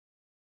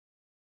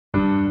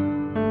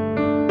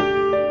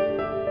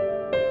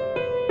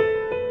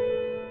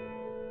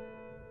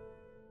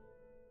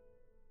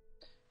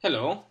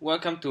Hello,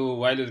 welcome to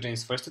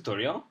Wyliodrin's first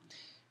tutorial.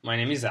 My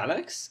name is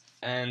Alex,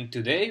 and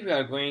today we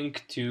are going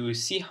to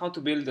see how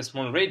to build a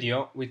small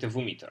radio with a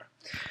VU-meter.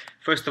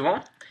 First of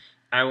all,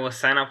 I will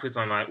sign up with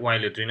my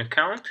Wyliodrin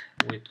account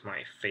with my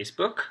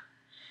Facebook,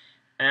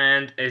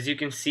 and as you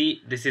can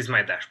see, this is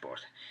my dashboard.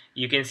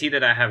 You can see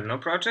that I have no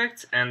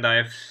projects and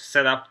I've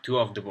set up two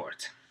of the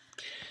boards.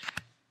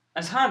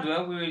 As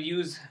hardware, we will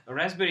use a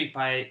Raspberry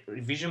Pi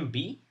Revision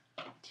B,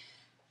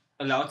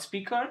 a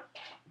loudspeaker,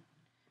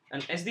 an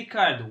SD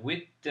card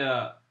with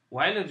the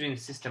Wyliodrin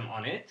system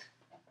on it,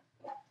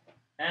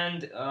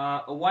 and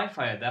a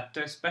Wi-Fi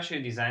adapter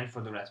specially designed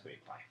for the Raspberry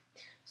Pi.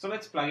 So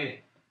let's plug it in.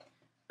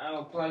 I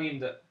will plug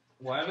in the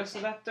wireless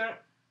adapter,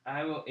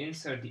 I will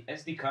insert the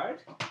SD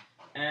card,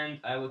 and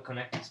I will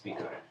connect the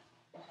speaker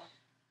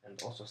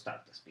and also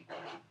start the speaker.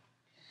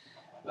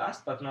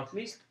 Last but not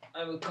least,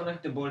 I will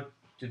connect the board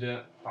to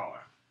the power.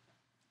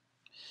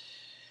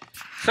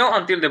 So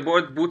until the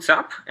board boots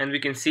up and we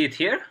can see it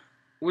here,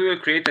 we will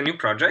create a new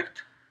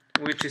project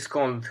which is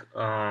called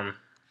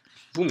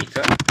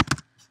VU-meter,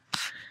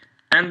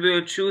 and we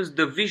will choose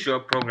the visual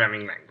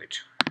programming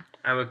language.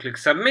 I will click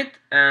submit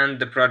and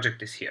the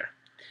project is here.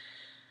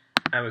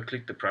 I will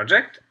click the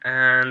project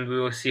and we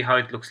will see how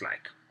it looks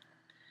like.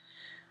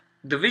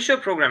 The visual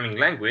programming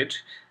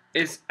language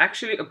is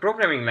actually a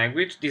programming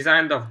language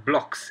designed of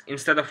blocks.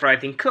 Instead of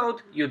writing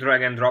code, you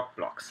drag and drop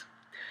blocks.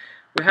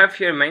 We have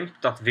here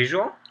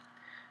main.visual,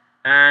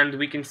 and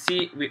we can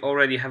see we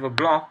already have a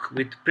block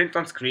with print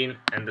on screen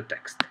and the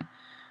text.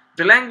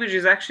 The language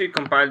is actually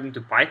compiled into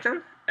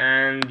Python,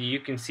 and you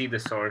can see the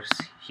source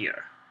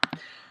here.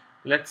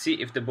 Let's see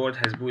if the board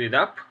has booted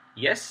up.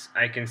 Yes,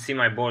 I can see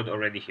my board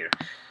already here.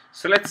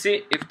 So let's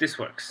see if this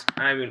works.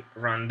 I will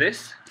run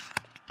this,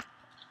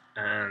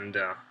 and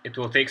it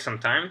will take some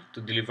time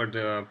to deliver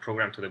the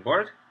program to the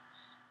board.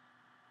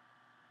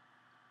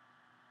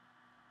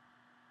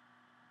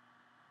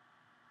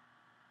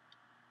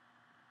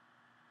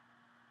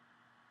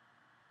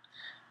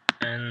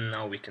 And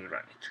now we can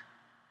run it.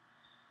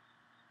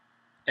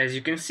 As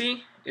you can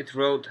see, it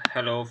wrote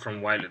hello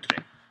from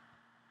Wyliodrin.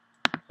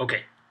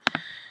 Okay,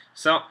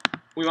 so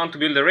we want to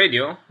build a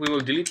radio. We will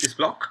delete this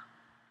block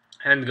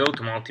and go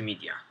to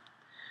multimedia.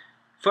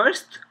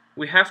 First,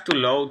 we have to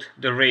load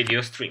the radio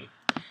stream.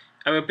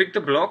 I will pick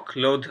the block,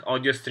 load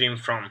audio stream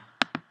from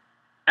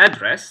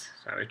address,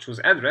 so I will choose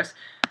address,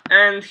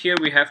 and here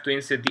we have to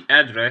insert the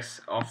address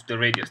of the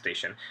radio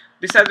station.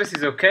 This address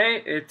is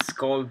okay, it's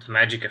called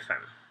Magic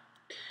FM.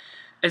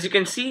 As you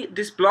can see,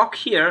 this block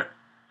here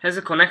has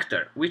a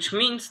connector, which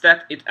means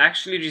that it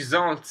actually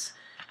results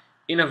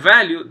in a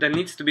value that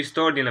needs to be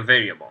stored in a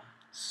variable.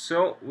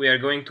 So we are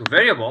going to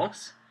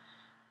variables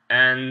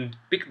and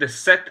pick the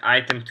set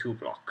item to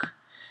block.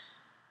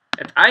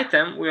 At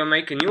item, we will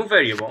make a new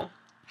variable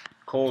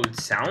called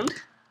sound,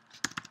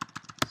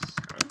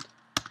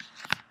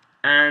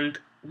 and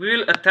we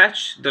will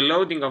attach the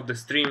loading of the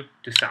stream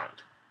to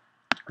sound.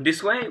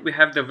 This way we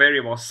have the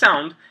variable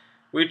sound,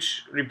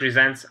 which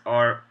represents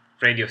our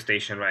radio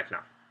station right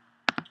now.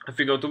 If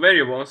we go to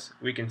variables,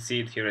 we can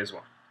see it here as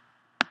well.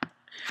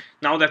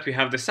 Now that we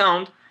have the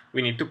sound,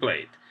 we need to play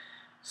it.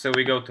 So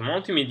we go to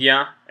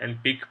multimedia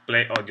and pick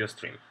play audio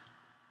stream.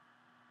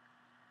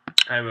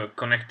 I will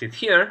connect it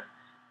here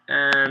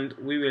and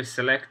we will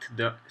select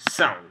the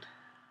sound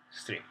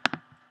stream.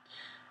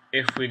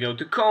 If we go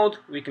to code,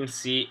 we can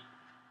see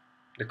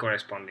the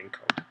corresponding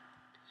code.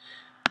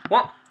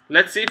 Well,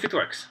 let's see if it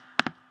works.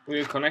 We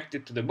will connect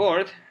it to the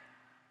board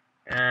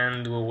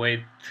and we'll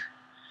wait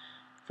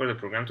for the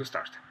program to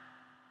start.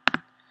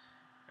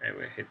 I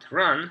will hit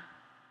run.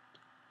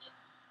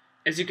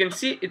 As you can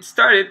see, it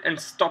started and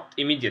stopped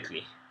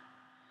immediately.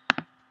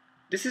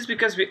 This is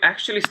because we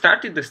actually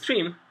started the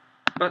stream,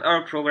 but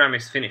our program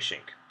is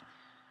finishing.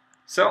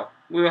 So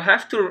we will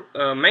have to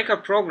make our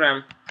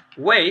program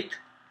wait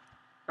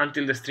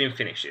until the stream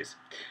finishes.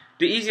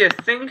 The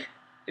easiest thing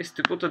is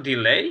to put a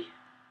delay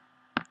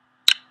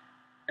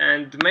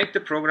and make the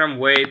program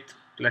wait,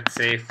 let's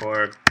say,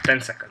 for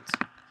 10 seconds.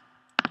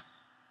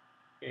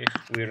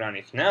 If we run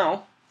it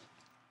now,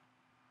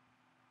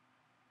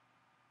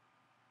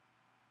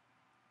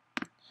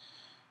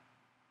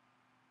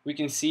 we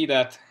can see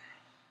that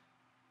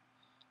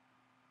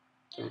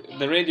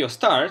the radio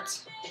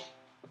starts,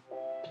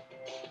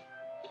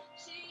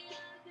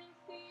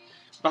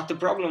 but the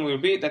problem will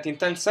be that in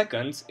 10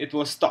 seconds it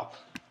will stop.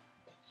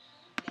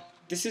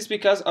 This is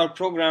because our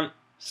program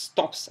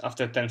stops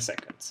after 10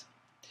 seconds.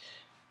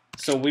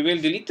 So we will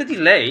delete the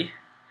delay,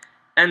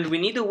 and we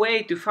need a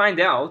way to find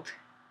out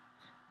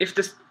if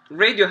the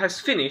radio has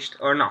finished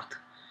or not.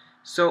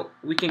 So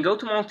we can go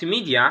to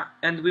multimedia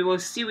and we will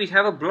see we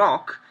have a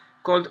block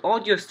called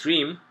audio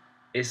stream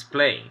is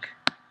playing.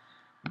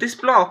 This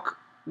block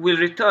will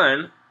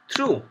return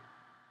true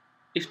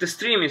if the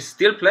stream is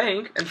still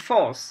playing and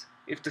false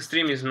if the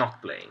stream is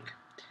not playing.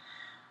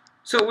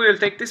 So we will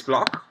take this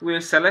block, we will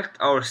select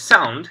our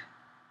sound,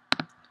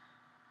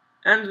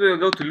 and we will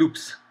go to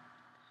loops.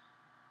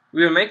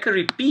 We will make a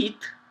repeat,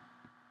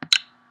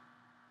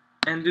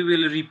 and we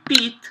will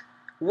repeat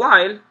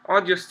while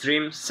audio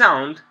stream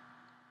sound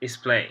is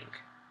playing.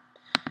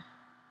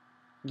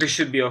 This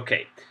should be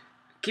okay.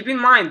 Keep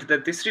in mind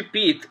that this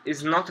repeat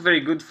is not very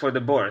good for the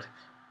board.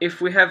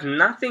 If we have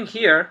nothing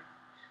here,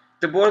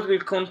 the board will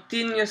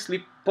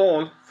continuously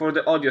poll for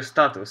the audio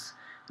status,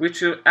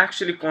 which will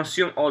actually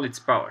consume all its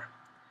power.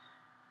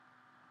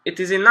 It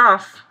is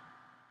enough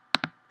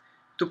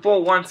to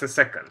poll once a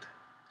second.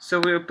 So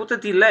we will put a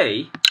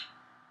delay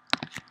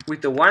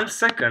with a 1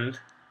 second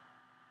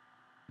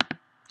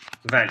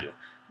value.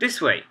 This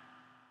way,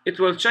 it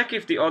will check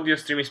if the audio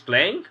stream is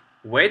playing,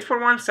 wait for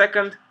 1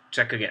 second,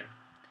 check again.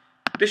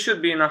 This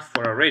should be enough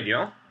for a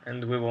radio,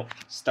 and we will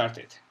start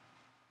it.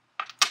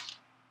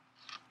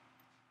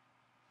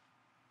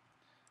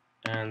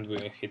 And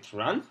we'll hit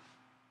run.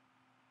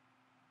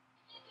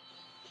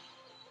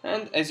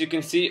 And as you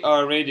can see,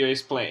 our radio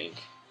is playing.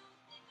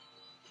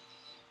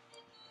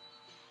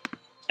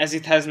 As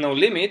it has no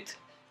limit,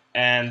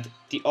 and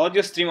the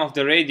audio stream of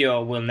the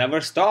radio will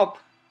never stop,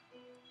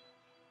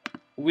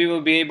 we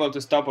will be able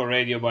to stop our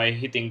radio by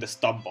hitting the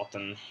stop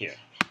button here.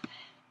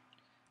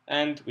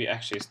 And we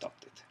actually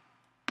stopped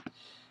it.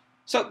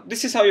 So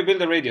this is how you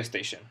build a radio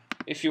station.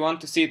 If you want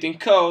to see it in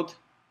code,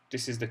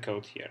 this is the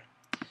code here.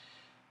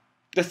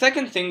 The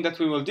second thing that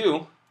we will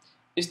do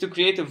is to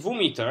create a VU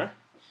meter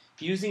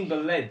using the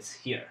LEDs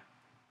here.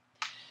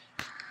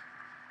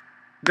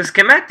 The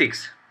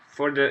schematics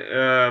for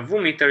the VU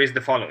meter is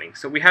the following.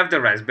 So we have the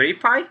Raspberry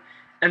Pi,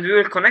 and we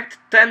will connect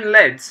 10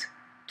 LEDs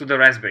to the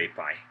Raspberry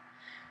Pi.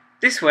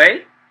 This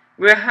way,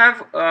 we'll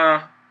have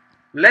a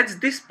LEDs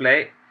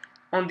display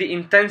on the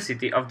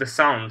intensity of the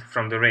sound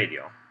from the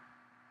radio.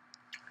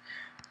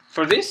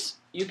 For this,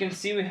 you can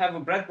see we have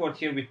a breadboard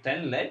here with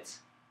 10 LEDs.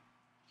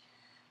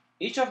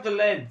 Each of the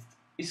LEDs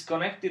is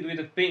connected with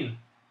a pin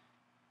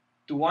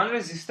to one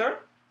resistor,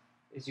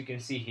 as you can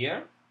see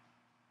here.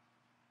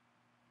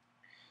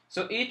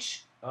 So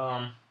each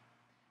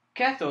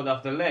cathode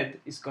of the LED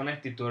is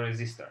connected to a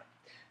resistor.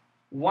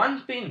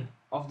 One pin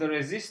of the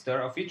resistor,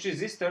 of each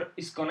resistor,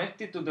 is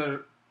connected to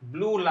the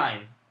blue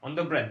line on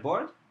the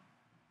breadboard,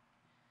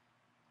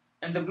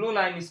 and the blue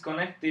line is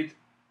connected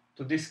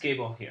to this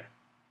cable here.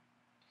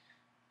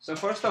 So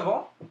first of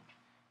all,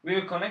 we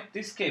will connect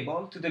this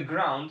cable to the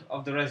ground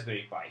of the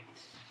Raspberry Pi.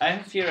 I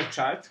have here a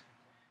chart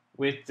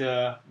with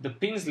the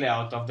pins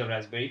layout of the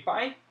Raspberry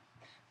Pi,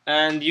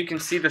 and you can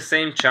see the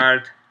same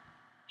chart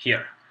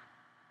here.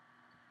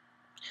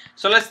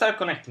 So let's start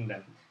connecting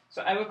them.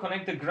 So I will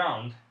connect the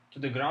ground to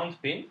the ground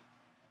pin,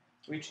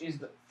 which is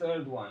the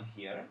third one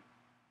here,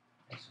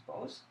 I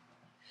suppose.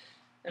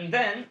 And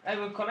then I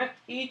will connect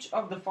each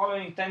of the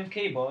following 10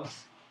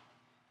 cables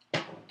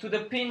to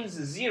the pins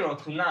 0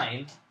 to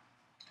 9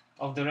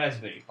 of the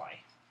Raspberry Pi.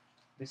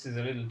 This is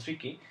a little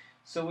tricky.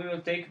 So we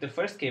will take the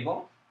first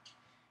cable,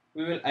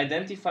 we will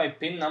identify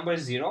pin number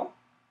 0,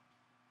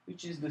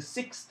 which is the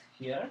 6th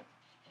here.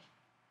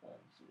 1,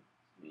 2,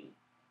 3,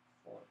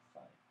 4,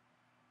 5,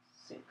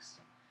 6.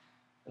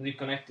 And we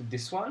connected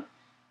this one.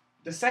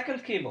 The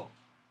second cable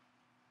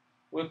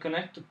will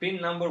connect to pin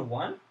number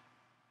 1,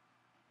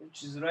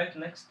 which is right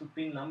next to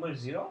pin number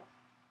 0.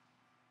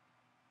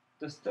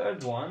 The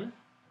third one,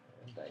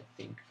 and I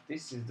think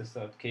this is the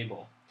third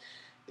cable,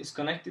 is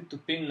connected to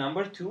pin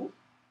number 2,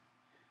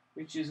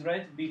 which is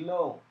right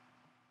below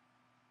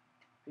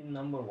pin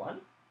number 1.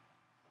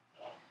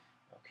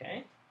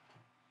 Okay.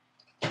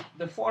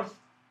 The fourth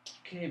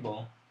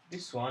cable,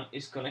 this one,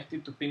 is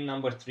connected to pin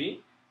number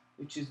 3,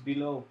 which is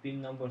below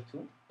pin number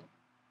 2,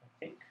 I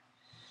think.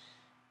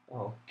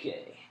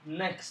 Okay,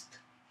 next.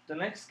 The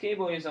next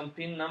cable is on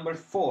pin number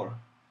 4,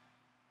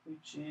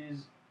 which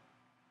is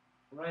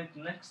right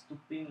next to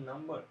pin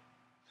number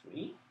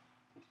 3.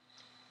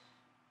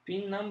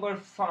 Pin number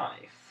 5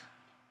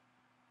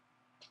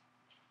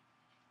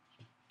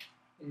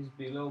 is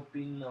below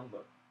pin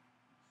number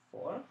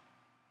 4.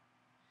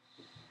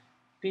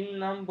 Pin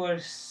number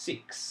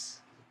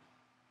 6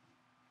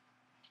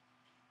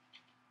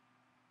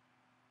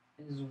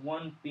 is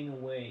one pin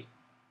away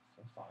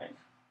from 5.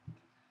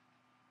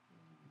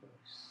 Number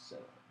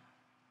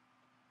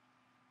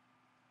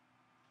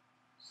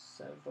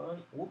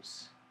 7.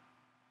 Oops.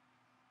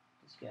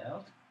 Let's get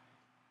out.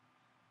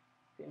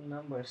 Pin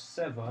number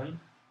 7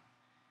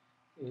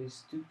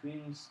 is 2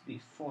 pins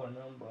before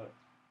number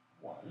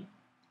 1.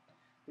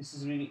 This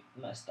is really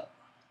messed up.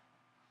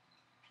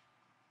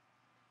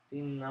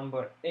 Pin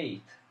number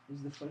 8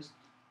 is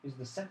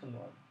the second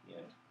one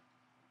here.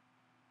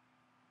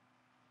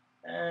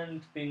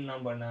 And pin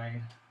number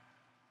 9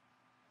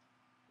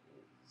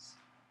 is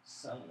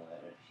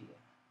somewhere here.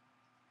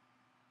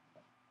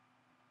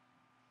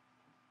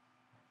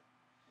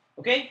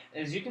 Okay,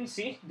 as you can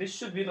see, this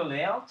should be the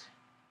layout.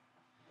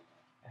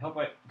 I hope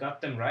I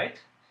got them right.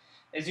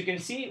 As you can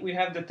see, we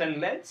have the 10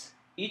 LEDs.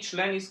 Each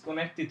LAN is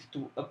connected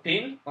to a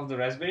pin of the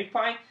Raspberry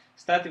Pi,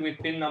 starting with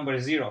pin number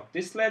 0,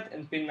 this LED,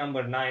 and pin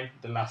number 9,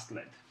 the last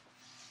LED.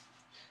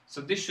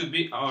 So this should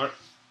be our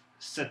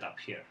setup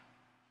here.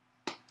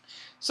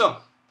 So,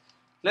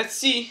 let's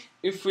see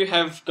if we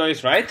have got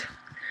it right.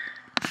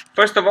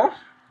 First of all,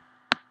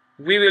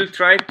 we will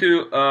try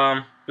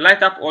to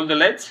light up all the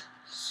LEDs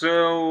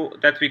so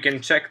that we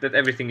can check that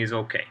everything is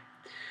okay.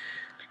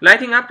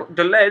 Lighting up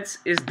the LEDs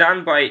is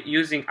done by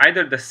using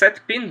either the set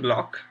pin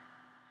block,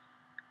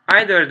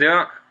 either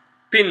the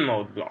pin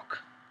mode block.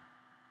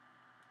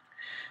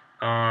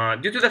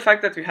 Due to the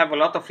fact that we have a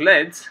lot of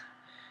LEDs,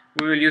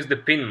 we will use the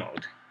pin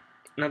mode.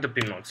 Not the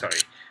pin mode,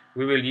 sorry.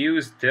 We will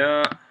use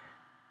the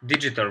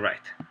digital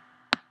write.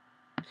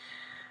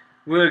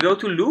 We will go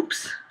to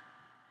loops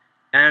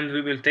and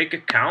we will take a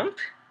count,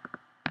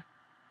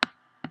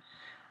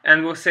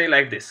 and we'll say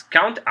like this: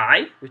 count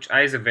I, which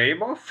I is a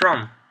variable,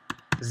 from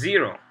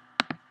 0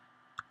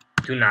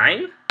 to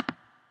 9,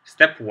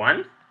 step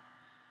 1,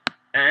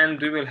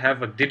 and we will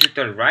have a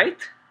digital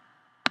write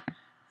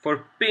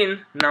for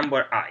pin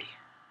number I.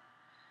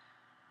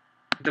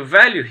 The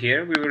value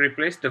here, we will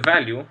replace the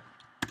value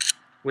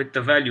with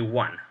the value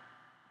 1.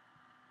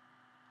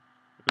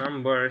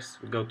 Numbers,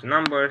 we go to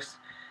numbers,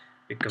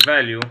 pick a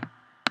value,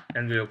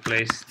 and we will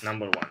place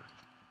number 1.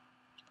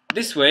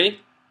 This way,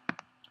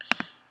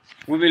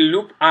 we will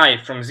loop I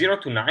from 0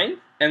 to 9,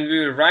 and we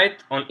will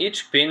write on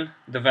each pin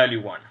the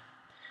value 1.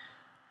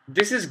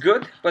 This is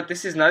good, but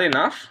this is not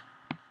enough.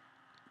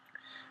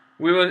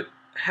 We will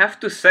have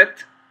to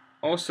set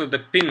also the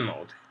pin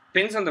mode.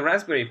 Pins on the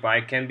Raspberry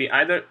Pi can be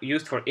either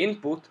used for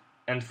input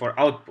and for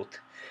output.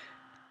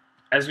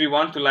 As we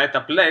want to light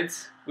up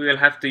LEDs, we will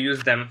have to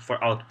use them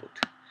for output.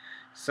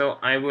 So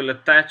I will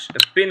attach a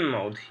pin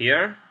mode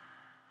here,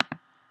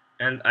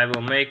 and I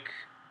will make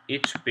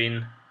each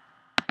pin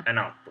an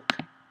output.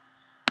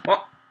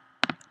 Well,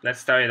 let's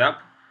start it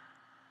up,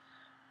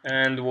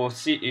 and we'll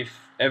see if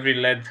every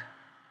LED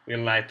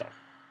will light on.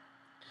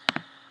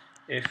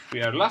 If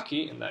we are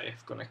lucky, and I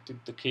have connected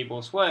the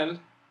cables well,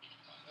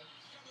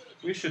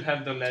 we should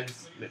have the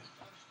LEDs lit.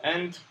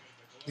 And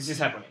this is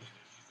happening.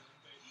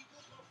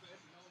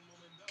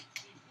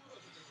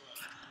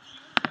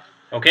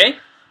 Okay?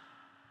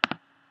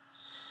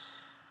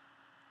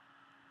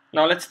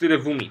 Now let's do the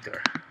VU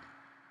meter.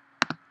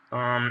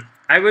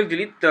 I will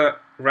delete the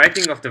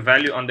writing of the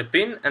value on the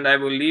pin, and I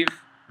will leave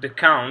the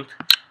count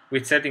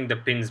with setting the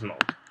pins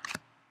mode.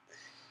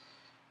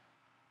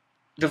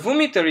 The VU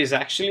meter is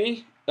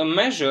actually a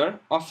measure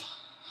of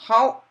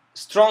how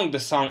strong the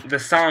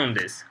sound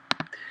is.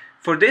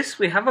 For this,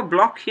 we have a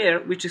block here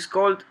which is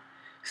called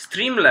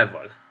stream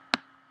level.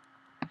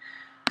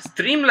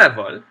 Stream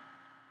level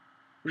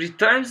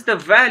returns the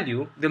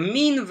value, the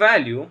mean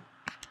value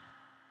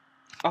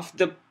of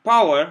the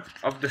power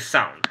of the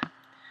sound.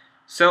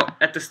 So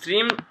at the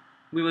stream,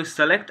 we will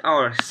select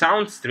our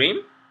sound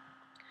stream,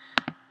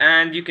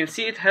 and you can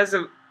see it has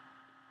a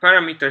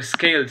parameter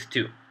scaled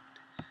too.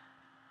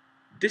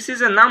 This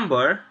is a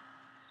number,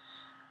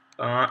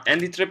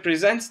 and it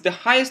represents the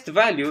highest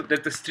value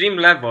that the stream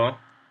level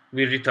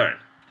will return.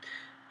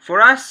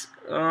 For us,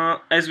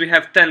 as we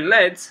have 10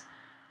 LEDs,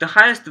 the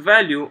highest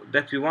value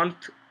that we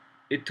want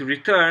it to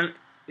return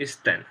is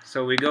 10.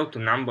 So we go to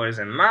numbers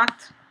and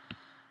math,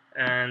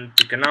 and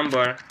pick a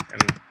number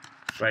and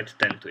write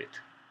 10 to it.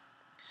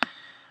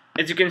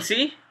 As you can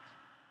see,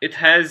 it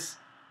has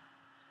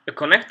a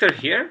connector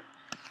here,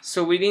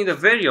 so we need a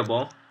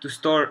variable to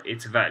store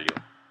its value.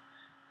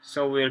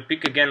 So we'll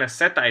pick again a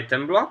set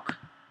item block,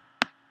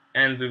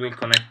 and we will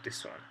connect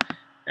this one,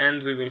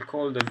 and we will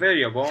call the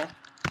variable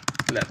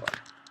level.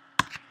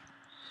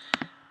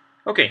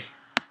 Okay,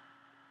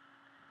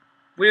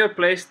 we will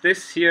place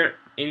this here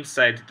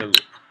inside the loop.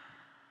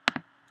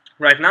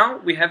 Right now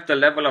we have the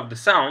level of the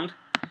sound.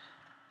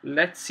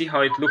 Let's see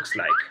how it looks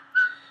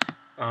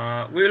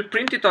like. We will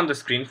print it on the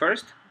screen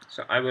first.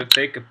 So I will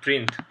take a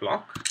print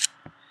block,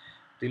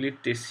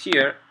 delete this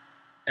here,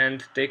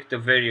 and take the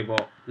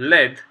variable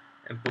LED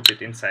and put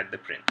it inside the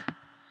print.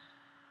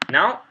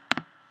 Now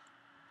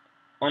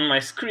on my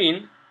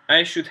screen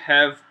I should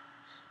have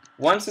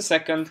once a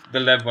second the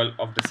level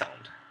of the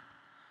sound,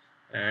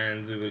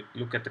 and we will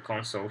look at the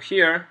console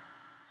here,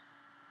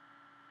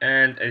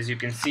 and as you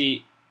can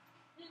see,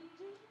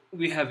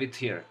 we have it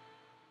here.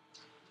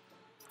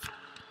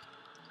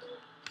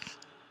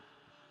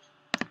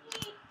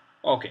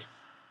 Okay,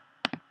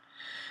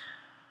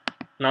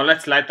 now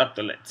let's light up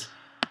the LEDs.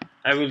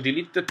 I will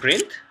delete the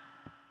print,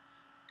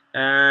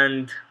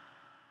 and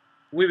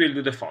we will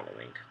do the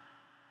following.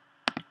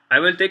 I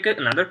will take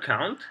another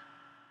count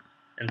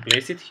and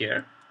place it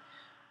here,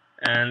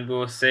 and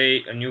we'll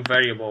say a new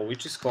variable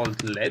which is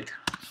called LED.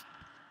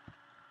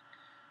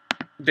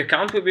 The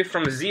count will be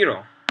from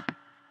 0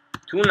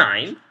 to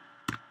 9,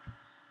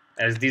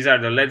 as these are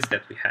the LEDs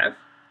that we have,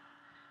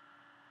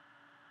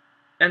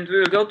 and we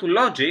will go to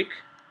logic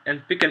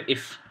and pick an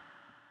if.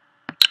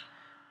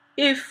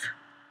 If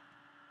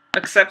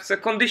accepts a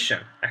condition,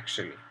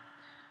 actually,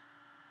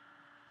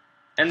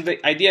 and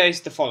the idea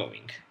is the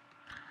following: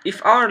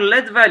 if our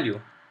LED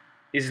value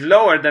is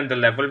lower than the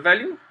level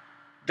value,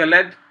 the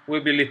LED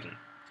will be lit.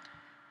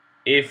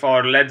 If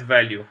our LED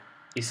value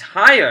is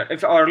higher,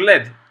 if our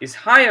LED is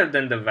higher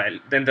than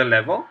the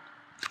level,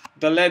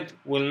 the LED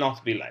will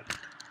not be lighted.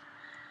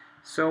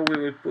 So we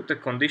will put a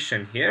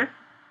condition here,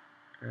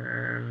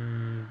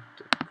 and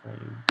the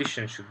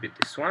condition should be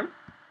this one.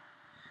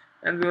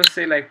 and we will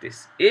say like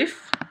this: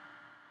 if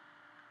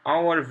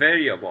our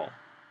variable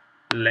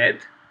led,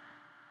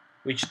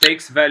 which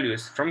takes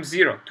values from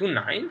 0 to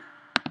 9,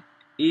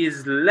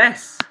 is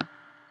less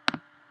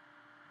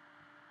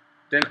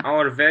than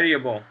our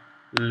variable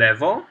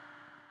level,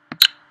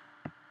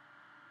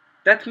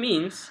 that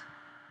means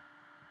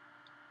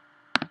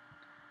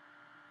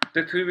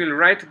that we will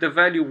write the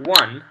value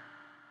 1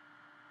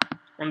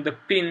 on the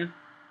pin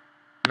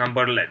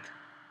number led.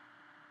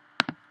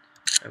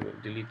 I will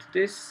delete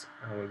this,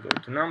 I will go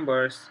to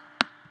numbers,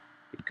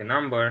 pick a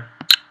number,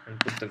 and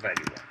put the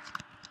value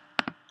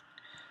 1.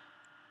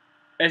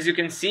 As you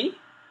can see,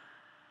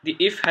 the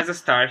if has a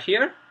star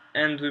here,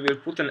 and we will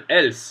put an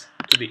else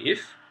to the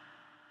if.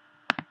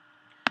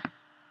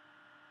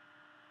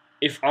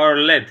 If our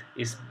led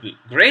is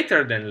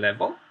greater than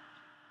level,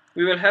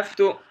 we will have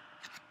to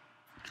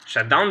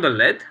shut down the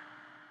led,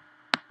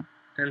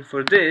 and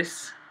for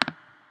this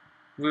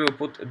we will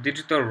put a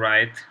digital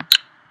write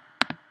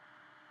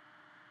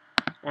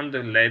on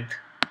the led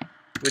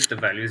with the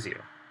value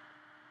 0.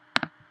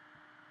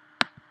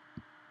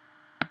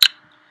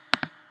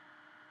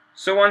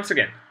 So once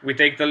again, we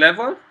take the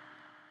level,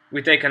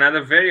 we take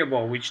another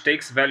variable which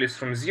takes values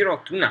from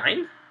 0 to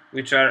 9,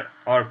 which are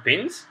our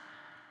pins,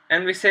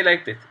 and we say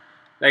like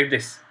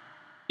this: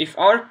 if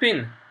our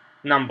pin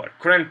number,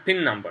 current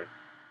pin number,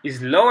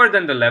 is lower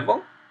than the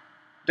level,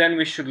 then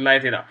we should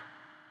light it up.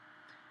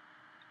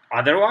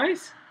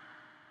 Otherwise,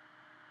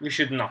 we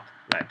should not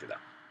light it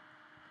up.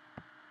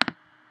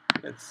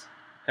 Let's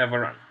have a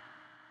run.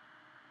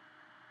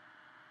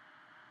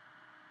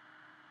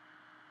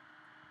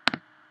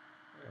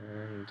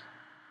 And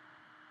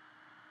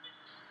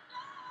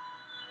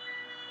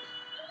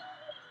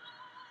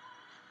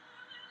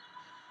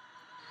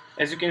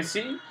as you can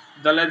see,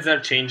 the LEDs are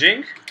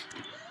changing,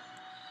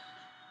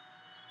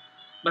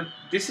 but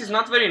this is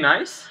not very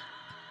nice.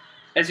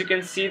 As you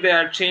can see, they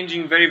are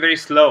changing very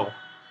slow,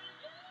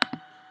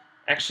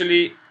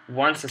 actually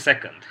once a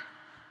second.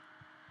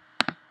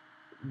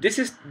 This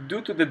is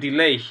due to the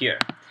delay here.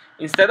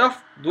 Instead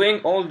of doing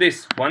all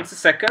this once a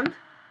second,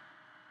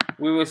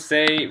 we will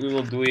say we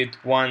will do it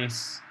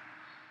once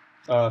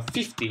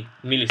 50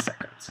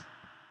 milliseconds.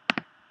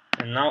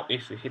 And now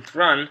if we hit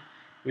run,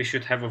 we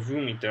should have a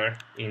view meter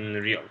in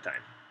real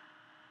time.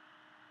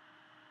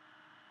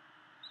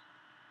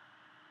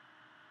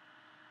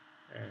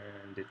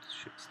 And it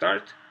should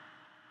start.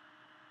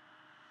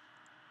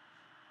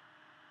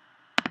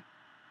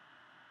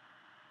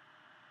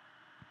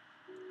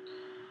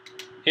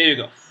 Here you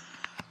go.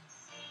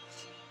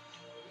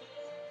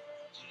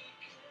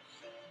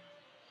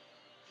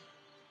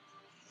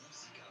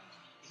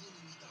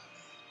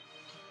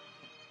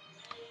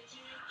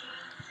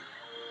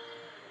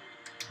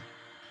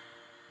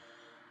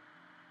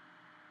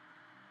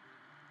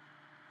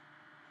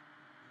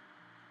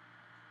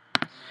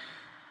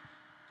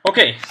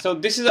 Okay, so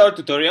this is our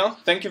tutorial.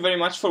 Thank you very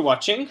much for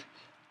watching.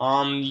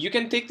 You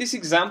can take this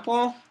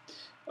example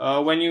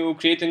when you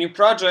create a new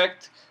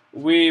project.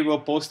 We will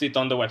post it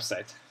on the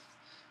website.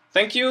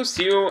 Thank you.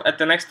 See you at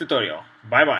the next tutorial. Bye bye.